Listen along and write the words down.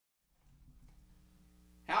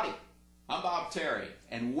I'm Bob Terry,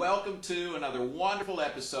 and welcome to another wonderful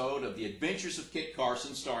episode of The Adventures of Kit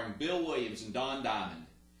Carson, starring Bill Williams and Don Diamond.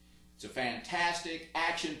 It's a fantastic,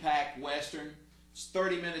 action-packed Western. It's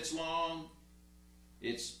 30 minutes long.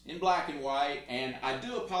 It's in black and white, and I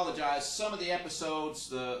do apologize. Some of the episodes,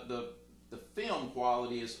 the film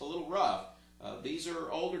quality is a little rough. These are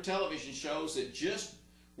older television shows that just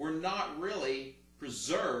were not really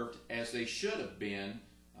preserved as they should have been,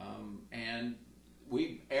 and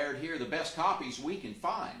we aired here the best copies we can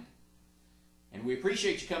find. And we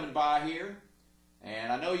appreciate you coming by here,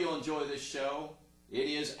 and I know you'll enjoy this show. It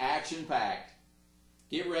is action-packed.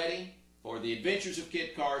 Get ready for The Adventures of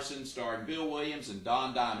Kit Carson, starring Bill Williams and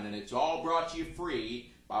Don Diamond, and it's all brought to you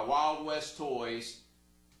free by Wild West Toys,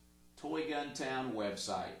 Toy Gun Town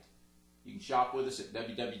website. You can shop with us at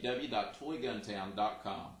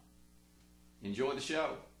www.toyguntown.com. Enjoy the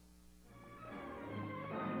show.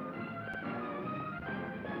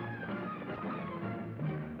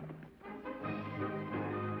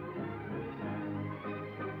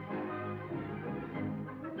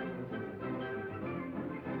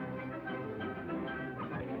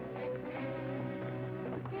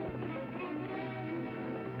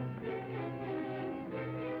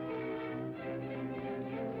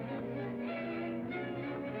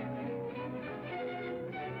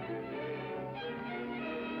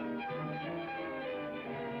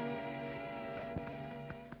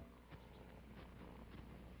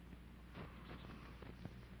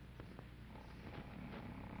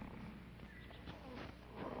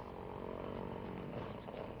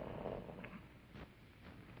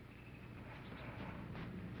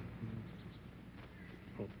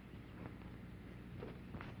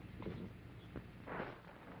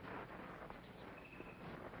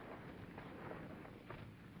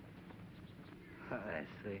 Ah,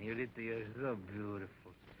 senorita, you're so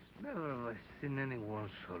beautiful. Never have I seen anyone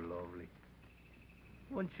so lovely.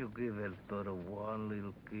 Won't you give El Toro one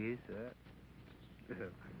little kiss, huh?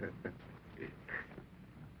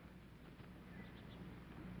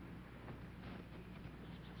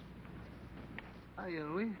 Ay, your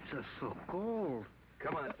lips are so cold.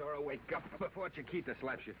 Come on, Toro, wake up before Chiquita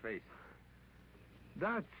slaps your face.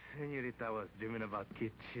 That senorita I was dreaming about,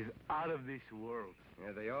 Kit. She's out of this world.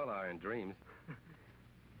 Yeah, they all are in dreams.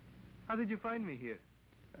 How did you find me here?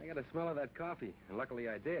 I got a smell of that coffee, and luckily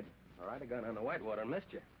I did. Or I'd have gone on the Whitewater and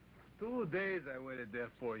missed you. 2 days I waited there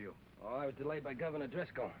for you. Oh, I was delayed by Governor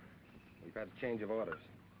Driscoll. We've had a change of orders.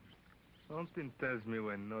 Something tells me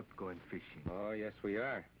we're not going fishing. Oh, yes, we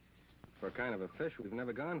are. For a kind of a fish we've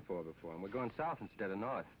never gone for before, and we're going south instead of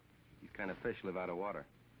north. These kind of fish live out of water.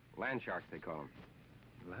 Land sharks, they call them.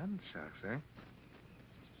 Land sharks, eh?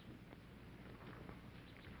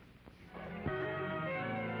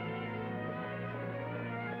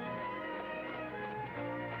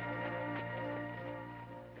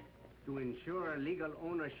 To ensure legal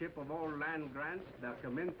ownership of all land grants,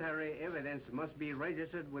 documentary evidence must be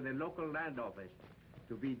registered with the local land office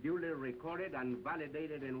to be duly recorded and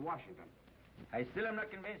validated in Washington. I still am not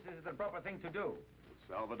convinced this is the proper thing to do.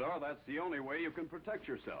 Salvador, that's the only way you can protect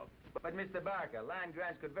yourself. But, Mr. Barker, land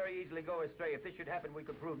grants could very easily go astray. If this should happen, we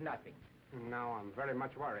could prove nothing. Now I'm very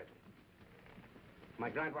much worried. My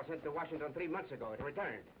grant was sent to Washington 3 months ago. It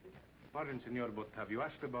returned. Pardon, senor, but have you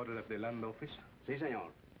asked about it at the land office? Si,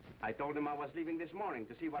 senor. I told them I was leaving this morning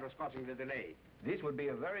to see what was causing the delay. This would be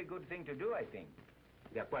a very good thing to do, I think.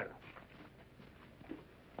 De acuerdo.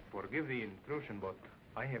 Forgive the intrusion, but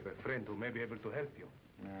I have a friend who may be able to help you.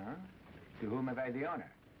 Uh-huh. To whom have I the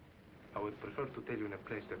honor? I would prefer to tell you in a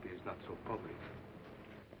place that is not so public.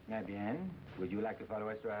 Eh bien. Would you like to follow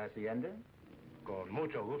us to our hacienda? Con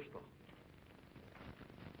mucho gusto.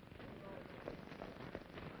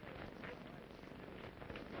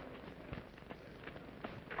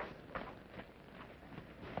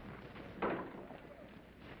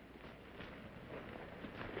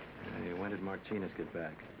 Hey, when did Martinez get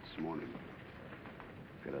back? This morning.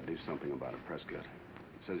 Gotta do something about it, Prescott.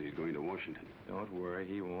 He says he's going to Washington. Don't worry,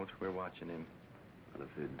 he won't. We're watching him. But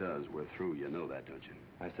if it does, we're through. You know that, don't you?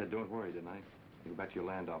 I said don't worry, didn't I? You go back to your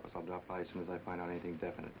land office. I'll drop by as soon as I find out anything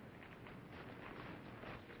definite.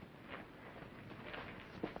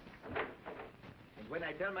 And when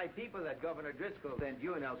I tell my people that Governor Driscoll sent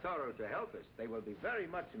you and El Toro to help us, they will be very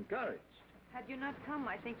much encouraged. Had you not come,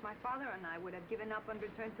 I think my father and I would have given up and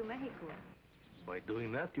returned to Mexico. By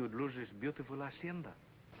doing that, you'd lose this beautiful hacienda.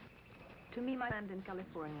 To me, my land in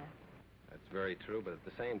California. That's very true, but at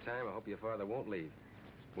the same time, I hope your father won't leave.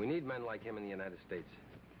 We need men like him in the United States.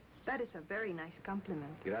 That is a very nice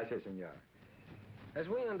compliment. Gracias, senor. As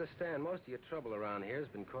we understand, most of your trouble around here has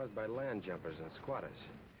been caused by land jumpers and squatters.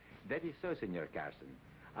 That is so, Senor Carson.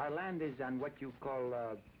 Our land is on what you call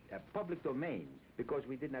a public domain because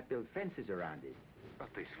we did not build fences around it. But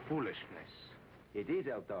this foolishness. It is,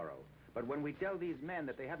 El Toro. But when we tell these men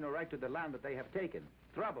that they have no right to the land that they have taken,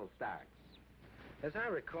 trouble starts. As I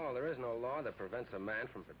recall, there is no law that prevents a man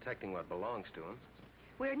from protecting what belongs to him.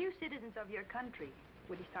 We're new citizens of your country.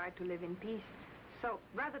 We decided to live in peace. So,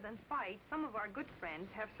 rather than fight, some of our good friends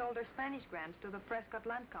have sold their Spanish grants to the Prescott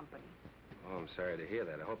Land Company. Oh, I'm sorry to hear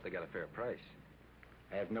that. I hope they got a fair price.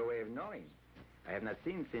 I have no way of knowing. I have not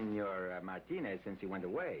seen Senor Martinez since he went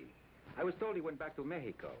away. I was told he went back to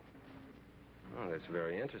Mexico. Oh, that's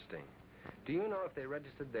very interesting. Do you know if they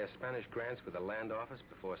registered their Spanish grants with the land office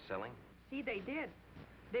before selling? See, they did.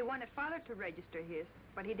 They wanted Father to register his,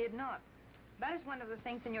 but he did not. That is one of the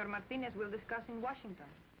things Senor Martinez will discuss in Washington.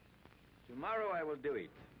 Tomorrow I will do it.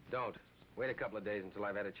 Don't. Wait a couple of days until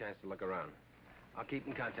I've had a chance to look around. I'll keep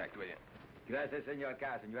in contact with you. Gracias, Senor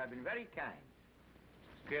Carson. You have been very kind.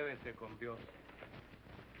 Quédense con Dios.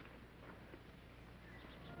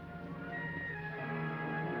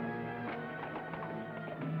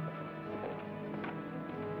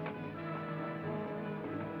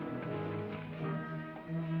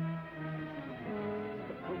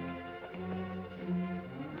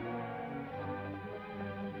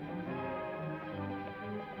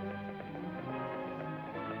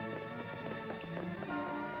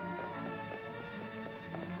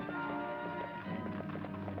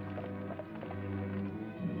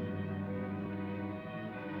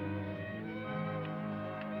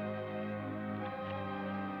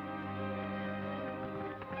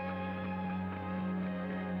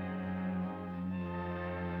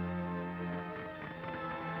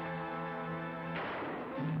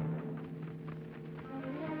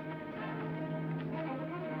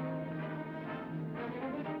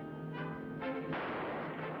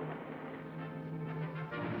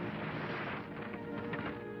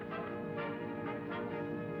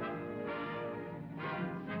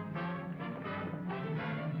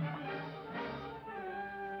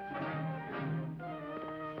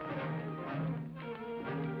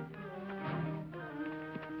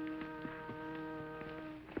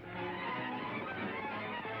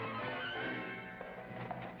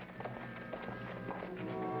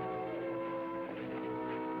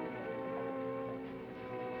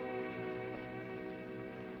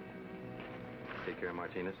 Take care of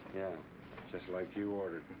Martinez? Yeah, just like you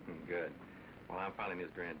ordered. Good. Well, I'm filing his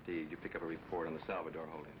grantee. You pick up a report on the Salvador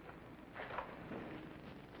holding.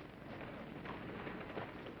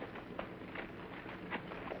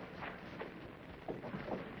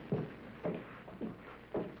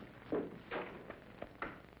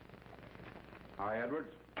 Hi, Edwards.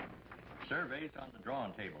 Survey's on the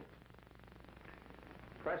drawing table.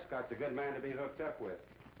 Prescott's a good man to be hooked up with.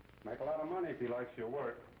 Make a lot of money if he likes your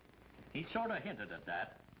work. He sort of hinted at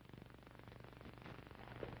that.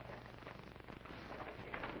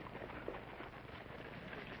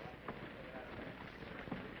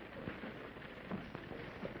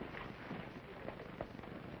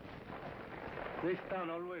 This town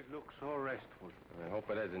always looks so restful. I hope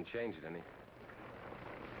it hasn't changed any.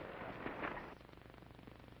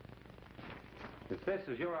 If this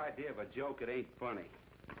is your idea of a joke, it ain't funny.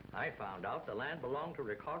 I found out the land belonged to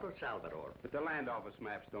Ricardo Salvador. But the land office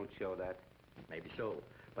maps don't show that. Maybe so.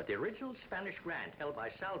 But the original Spanish grant held by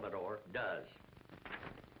Salvador does.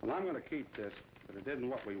 Well, I'm going to keep this, but it isn't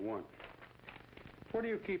what we want. Where do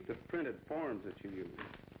you keep the printed forms that you use?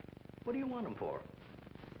 What do you want them for?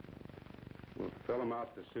 We'll fill them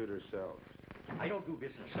out to suit ourselves. I don't do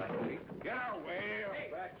business that way. Get away!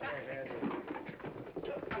 Back your head.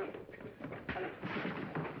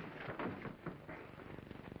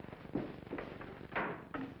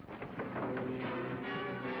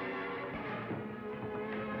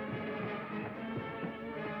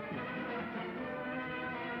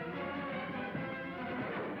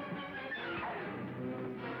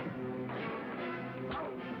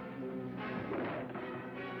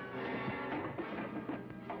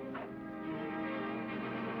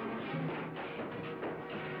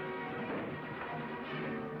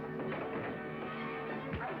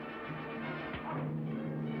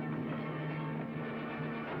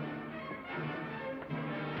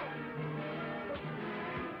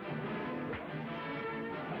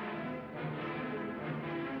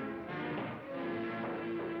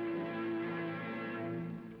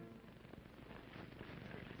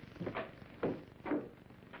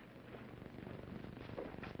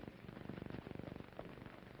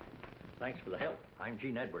 Thanks for the help. I'm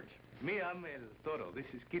Gene Edwards. Me, I'm El Toro. This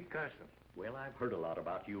is Kit Carson. Well, I've heard a lot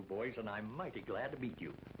about you boys, and I'm mighty glad to meet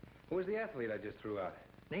you. Who was the athlete I just threw out?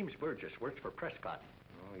 Name's Burgess. Works for Prescott.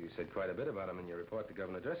 Oh, you said quite a bit about him in your report to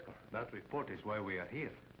Governor Driscoll. That report is why we are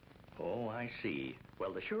here. Oh, I see.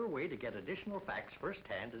 Well, the sure way to get additional facts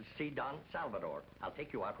firsthand is to see Don Salvador. I'll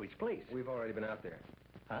take you out to his place. We've already been out there.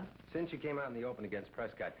 Huh? Since you came out in the open against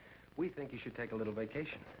Prescott, we think you should take a little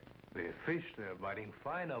vacation. The fish, they're biting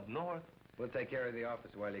fine up north. We'll take care of the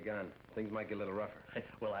office while you're gone. Things might get a little rougher.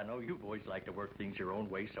 Well, I know you boys like to work things your own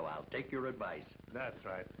way, so I'll take your advice. That's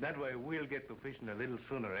right. That way we'll get to fishing a little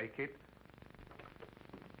sooner, eh, Kit?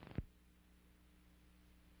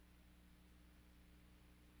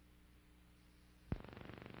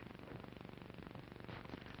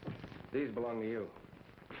 These belong to you.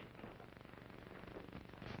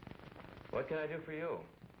 What can I do for you?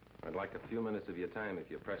 I'd like a few minutes of your time if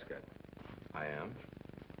you're Prescott. I am.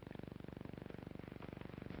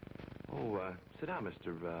 Oh, sit down,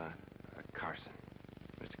 Mr. Carson.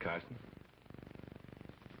 Mr. Carson.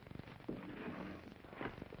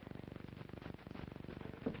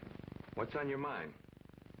 What's on your mind?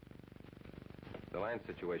 The land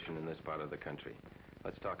situation in this part of the country.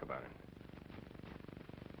 Let's talk about it.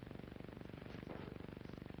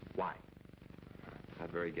 Why?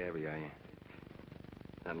 Not very gabby, are you?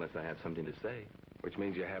 Not unless I have something to say. Which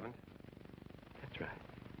means you haven't? That's right.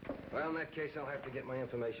 Well, in that case, I'll have to get my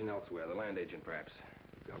information elsewhere. The land agent, perhaps.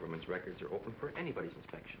 The government's records are open for anybody's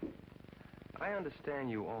inspection. I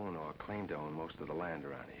understand you own or claim to own most of the land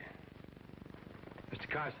around here. Mr.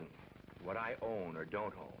 Carson, what I own or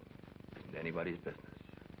don't own isn't anybody's business.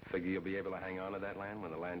 Figure you'll be able to hang on to that land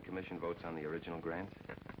when the Land Commission votes on the original grants?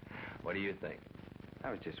 What do you think? I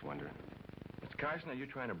was just wondering. Mr. Carson, are you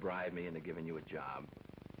trying to bribe me into giving you a job?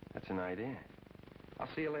 That's an idea. I'll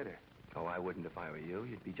see you later. Oh, I wouldn't if I were you.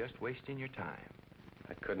 You'd be just wasting your time.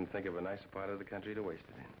 I couldn't think of a nicer part of the country to waste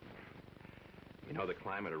it in. You know, the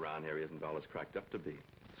climate around here isn't all it's cracked up to be.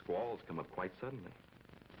 Squalls come up quite suddenly.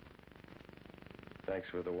 Thanks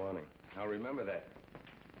for the warning. I'll remember that.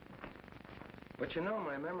 But you know,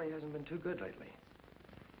 my memory hasn't been too good lately.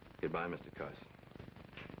 Goodbye, Mr. Carson.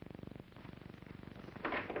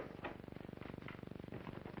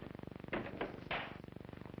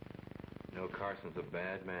 You know, Carson's a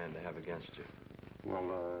bad man to have against you.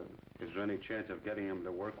 Well, is there any chance of getting him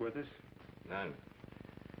to work with us? None.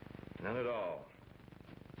 None at all.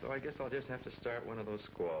 So I guess I'll just have to start one of those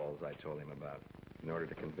squalls I told him about in order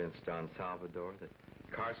to convince Don Salvador that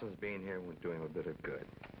Carson's being here would do him a bit of good.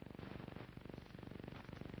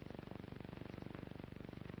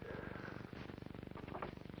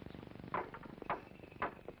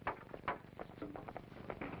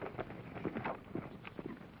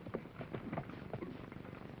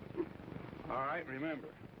 All right, remember.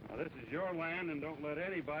 Now, this is your land, and don't let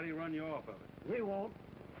anybody run you off of it. We won't.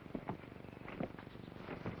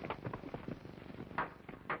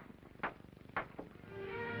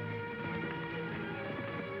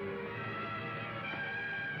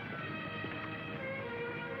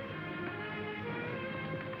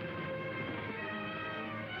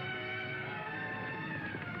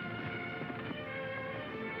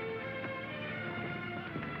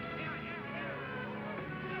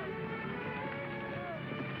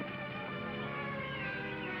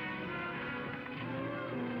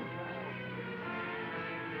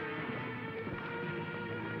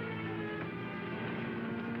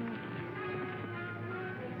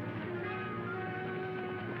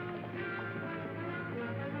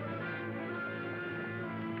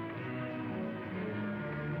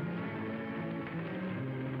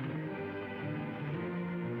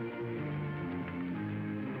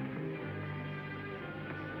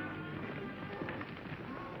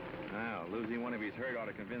 Losing one of his herd ought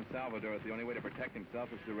to convince Salvador that the only way to protect himself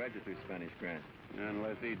is to register his Spanish grant.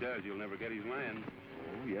 Unless he does, you'll never get his land.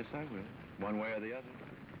 Oh, yes, I will. One way or the other.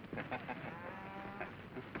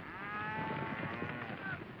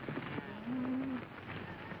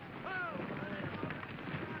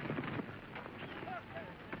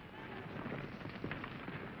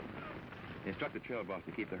 Instruct the trail boss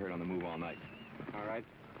to keep the herd on the move all night. All right.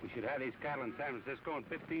 We should have these cattle in San Francisco in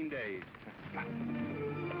 15 days.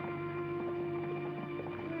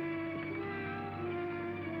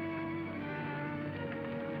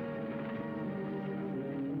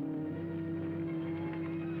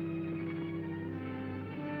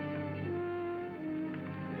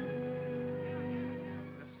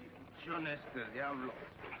 Del diablo.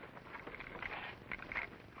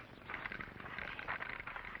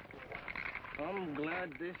 I'm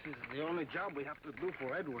glad this is the only job we have to do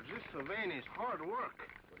for Edwards. This surveying is hard work.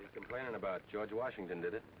 What are you complaining about? George Washington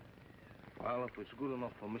did it. Well, if it's good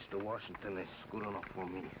enough for Mr. Washington, it's good enough for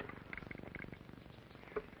me.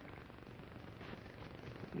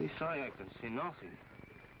 This eye, I can see nothing.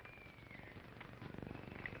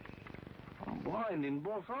 blind in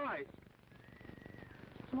both eyes.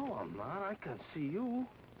 No, I'm not. I can see you.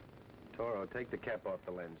 Toro, take the cap off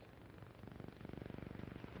the lens.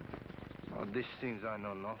 Oh, these things I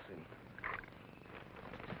know nothing.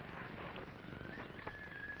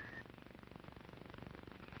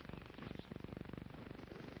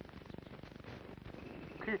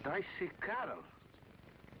 Kid, I see cattle.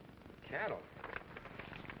 Cattle?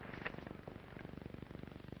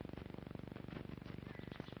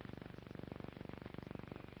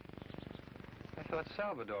 I thought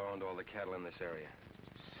Salvador owned all the cattle in this area.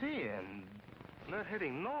 See, and they're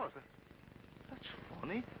heading north. That's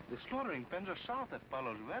funny. The slaughtering pens are south at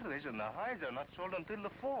Palos Verdes, and the hides are not sold until the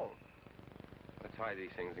fall. Let's hide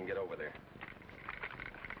these things and get over there.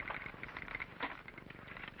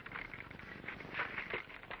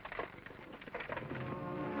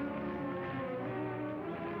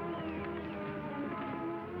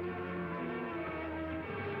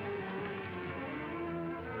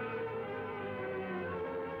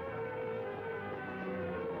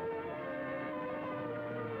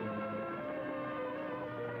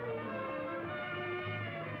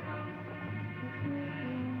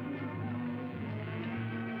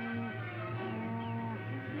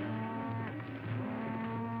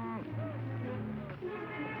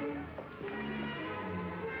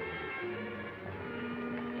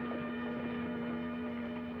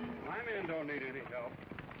 Don't need any help.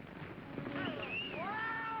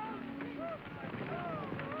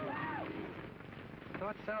 I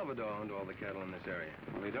thought Salvador owned all the cattle in this area.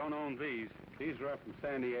 Well, he don't own these. These are up from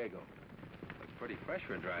San Diego. Looks pretty fresh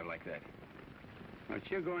for a drive like that. Aren't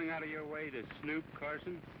you going out of your way to snoop,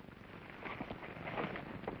 Carson?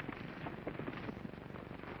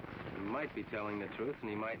 He might be telling the truth, and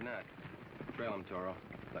he might not. Trail him, Toro.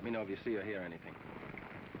 Let me know if you see or hear anything.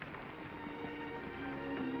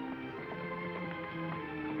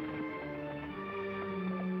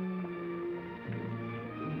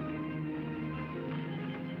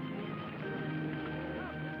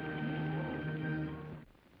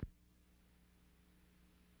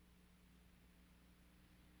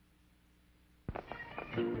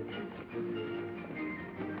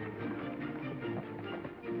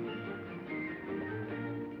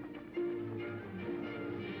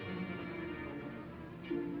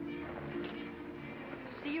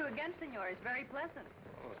 Again, senor. It's very pleasant.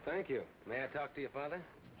 Oh, thank you. May I talk to your father?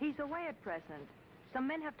 He's away at present. Some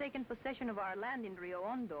men have taken possession of our land in Rio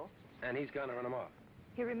Hondo. And he's gonna run them off.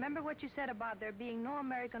 He remembered what you said about there being no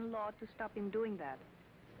American law to stop him doing that.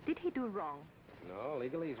 Did he do wrong? No,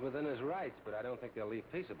 legally he's within his rights, but I don't think they'll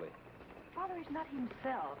leave peaceably. Father is not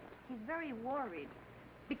himself. He's very worried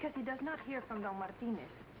because he does not hear from Don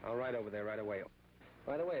Martinez. I'll ride over there right away.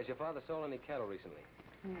 By the way, has your father sold any cattle recently?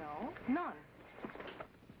 No, none.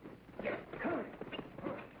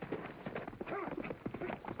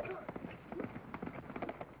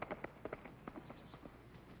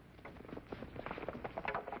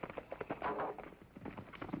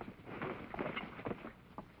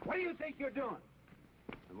 What do you think you're doing?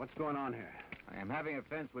 And what's going on here? I am having a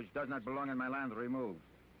fence which does not belong in my land removed.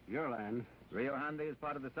 Your land? Rio Grande is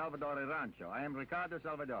part of the Salvadore Rancho. I am Ricardo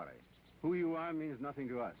Salvadore. Who you are means nothing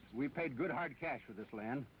to us. We paid good hard cash for this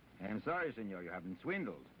land. I am sorry, senor. You have been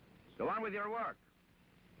swindled. Go on with your work.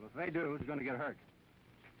 Well, if they do, who's going to get hurt?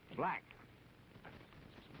 Black.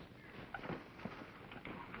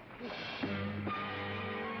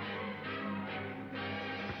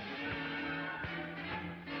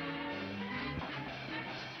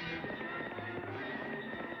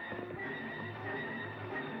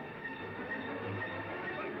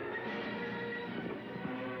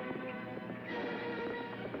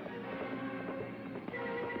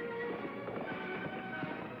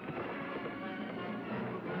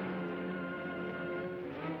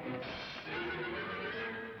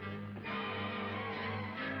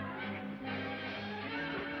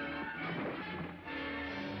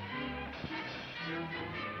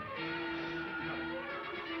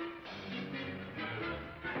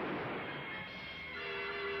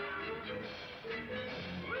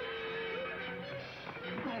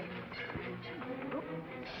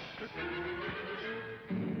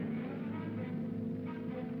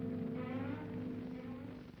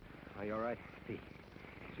 Are you all right? Si. Did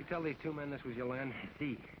you tell these two men this was your land?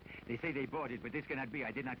 Si. They say they bought it, but this cannot be.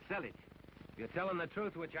 I did not sell it. If you're telling the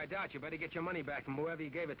truth, which I doubt, you better get your money back from whoever you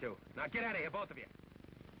gave it to. Now get out of here, both of you.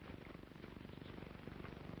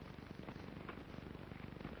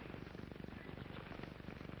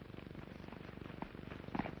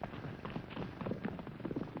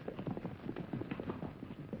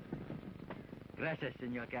 Gracias,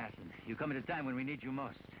 Senor Carson. You come at a time when we need you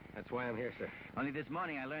most. That's why I'm here, sir. Only this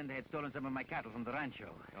morning I learned they had stolen some of my cattle from the rancho.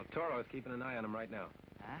 El Toro is keeping an eye on them right now.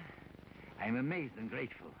 Huh? I'm amazed and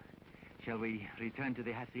grateful. Shall we return to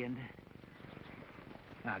the hacienda?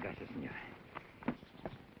 Ah, gracias, senor.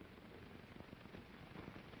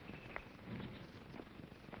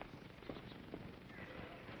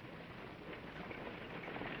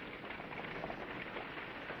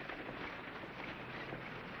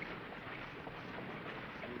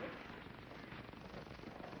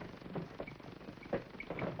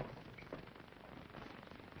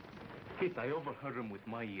 Kit, I overheard him with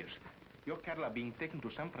my ears. Your cattle are being taken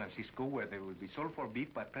to San Francisco where they will be sold for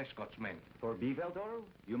beef by Prescott's men. For beef, El Toro?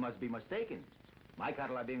 You must be mistaken. My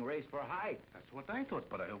cattle are being raised for hide. That's what I thought,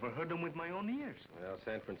 but I overheard them with my own ears. Well,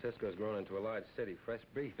 San Francisco has grown into a large city. Fresh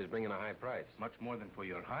beef is bringing a high price. Much more than for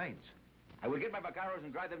your hides. I will get my vaqueros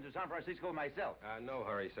and drive them to San Francisco myself. No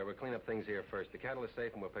hurry, sir. We'll clean up things here first. The cattle are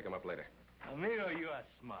safe, and we'll pick them up later. Amigo, you are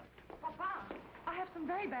smart. Papa, I have some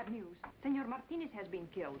very bad news. Senor Martinez has been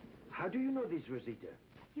killed. How do you know this, Rosita?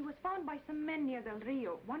 He was found by some men near Del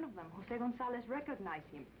Rio. One of them, Jose Gonzalez, recognized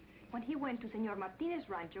him. When he went to Senor Martinez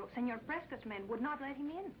rancho, Senor Prescott's men would not let him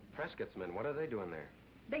in. Prescott's men? What are they doing there?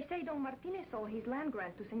 They say Don Martinez sold his land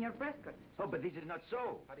grant to Senor Prescott. Oh, but this is not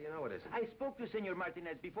so. How do you know it isn't? I spoke to Senor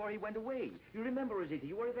Martinez before he went away. You remember, Rosita,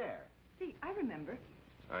 you were there. See, I remember.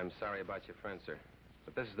 I'm sorry about your friend, sir.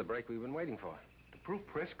 But this is the break we've been waiting for. To prove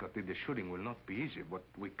Prescott did the shooting will not be easy, but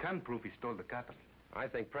we can prove he stole the cattle. I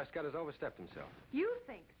think Prescott has overstepped himself. You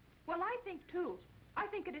think? Well, I think, too. I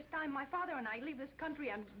think it is time my father and I leave this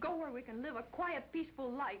country and go where we can live a quiet, peaceful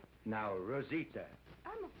life. Now, Rosita.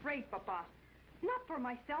 I'm afraid, Papa. Not for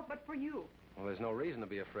myself, but for you. Well, there's no reason to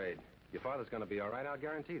be afraid. Your father's going to be all right, I'll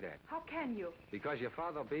guarantee that. How can you? Because your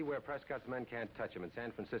father will be where Prescott's men can't touch him, in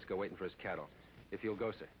San Francisco, waiting for his cattle. If you'll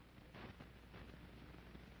go, sir.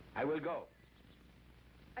 I will go.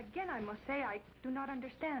 Again, I must say, I do not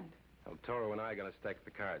understand. El Toro and I are going to stack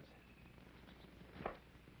the cards.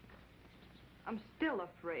 I'm still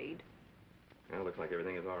afraid. Well, looks like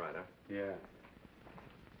everything is all right, huh? Yeah.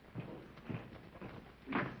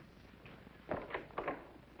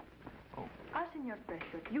 Ah, Senor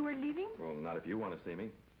Prescott, you were leaving? Well, not if you want to see me.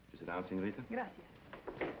 You sit down, senorita. Gracias.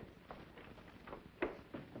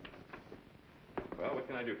 Well, what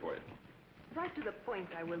can I do for you? Right to the point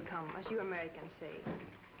I will come, as you Americans say.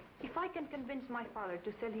 If I can convince my father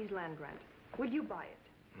to sell his land grant, will you buy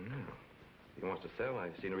it? No. If he wants to sell, I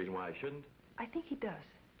see no reason why I shouldn't. I think he does.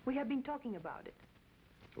 We have been talking about it.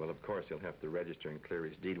 Well, of course, he'll have to register and clear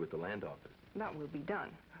his deed with the land office. That will be done.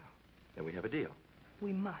 Then we have a deal.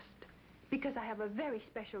 We must. Because I have a very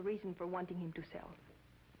special reason for wanting him to sell.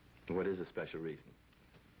 What is a special reason?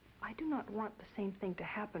 I do not want the same thing to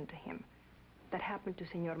happen to him that happened to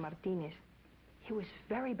Senor Martinez. He was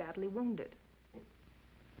very badly wounded.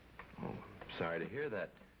 Oh, sorry to hear that.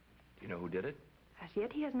 Do you know who did it? As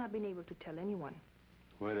yet, he has not been able to tell anyone.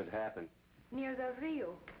 Where did it happen? Near Del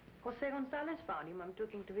Rio. Jose Gonzalez found him and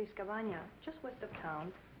took him to his cabana, just west of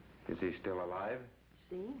town. Is he still alive?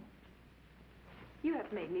 See? You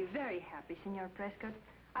have made me very happy, Senor Prescott.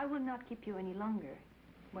 I will not keep you any longer.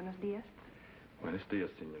 Buenos dias. Buenos dias,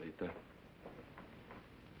 senorita.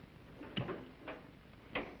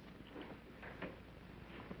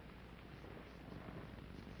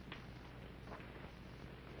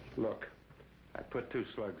 Look, I put 2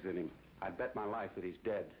 slugs in him. I bet my life that he's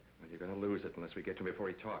dead. Well, you're going to lose it unless we get to him before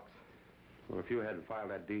he talks. Well, if you hadn't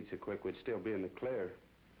filed that deed so quick, we'd still be in the clear.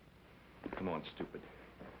 Come on, stupid.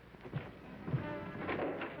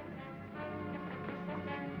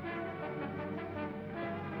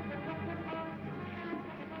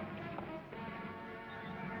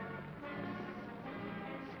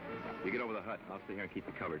 You get over the hut. I'll stay here and keep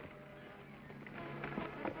you covered.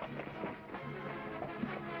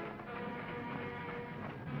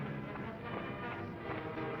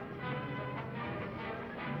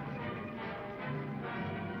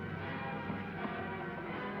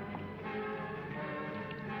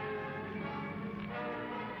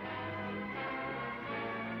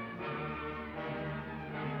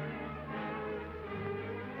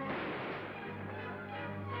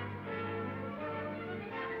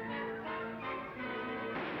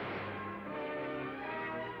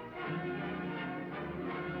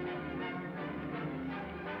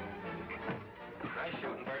 Nice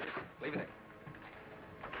shooting, Burgess. Leave it there.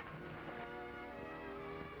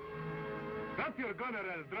 Drop your gun or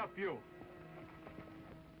I'll drop you.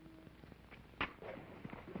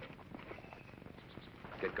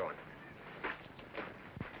 Get going.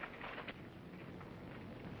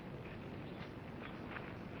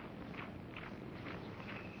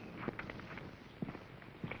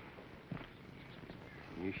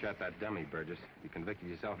 You shot that dummy, Burgess. You convicted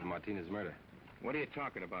yourself of Martinez's murder. What are you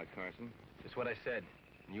talking about, Carson? Just what I said.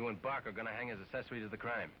 You and Bark are gonna hang as accessories to the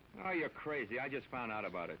crime. Oh, you're crazy. I just found out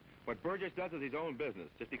about it. What Burgess does is his own business.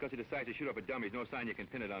 Just because he decides to shoot up a dummy is no sign you can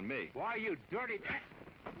pin it on me. Why, you dirty...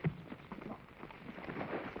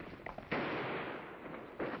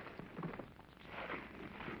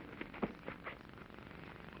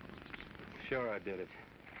 Sure I did it.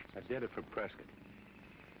 I did it for Prescott.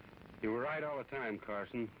 You were right all the time,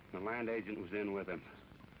 Carson. The land agent was in with him.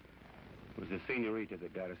 It was the senorita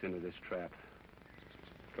that got us into this trap.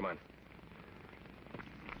 Come on.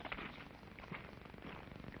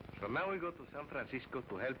 So now we go to San Francisco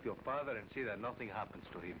to help your father and see that nothing happens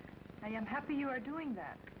to him. I am happy you are doing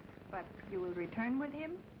that. But you will return with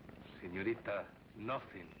him? Senorita,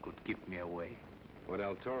 nothing could keep me away. What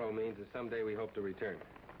El Toro means is someday we hope to return.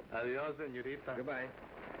 Adios, senorita. Goodbye.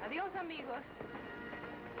 Adios, amigos.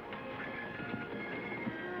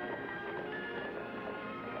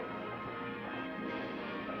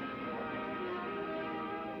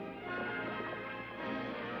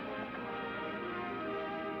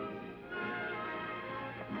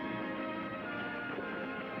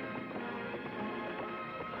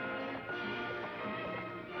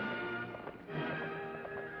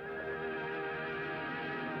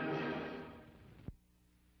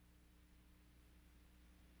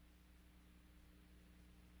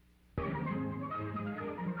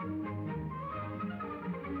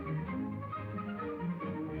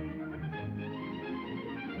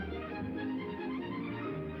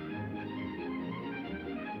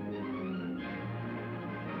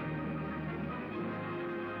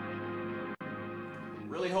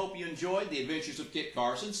 Really hope you enjoyed The Adventures of Kit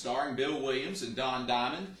Carson, starring Bill Williams and Don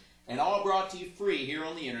Diamond, and all brought to you free here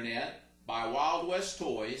on the internet by Wild West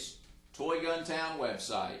Toys, Toy Gun Town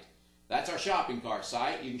website. That's our shopping cart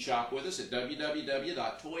site. You can shop with us at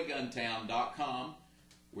www.toyguntown.com.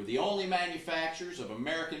 We're the only manufacturers of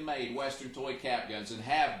American-made Western toy cap guns and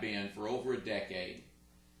have been for over a decade.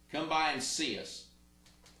 Come by and see us.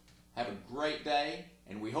 Have a great day,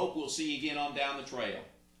 and we hope we'll see you again on Down the Trail.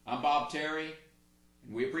 I'm Bob Terry,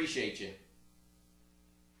 and we appreciate you.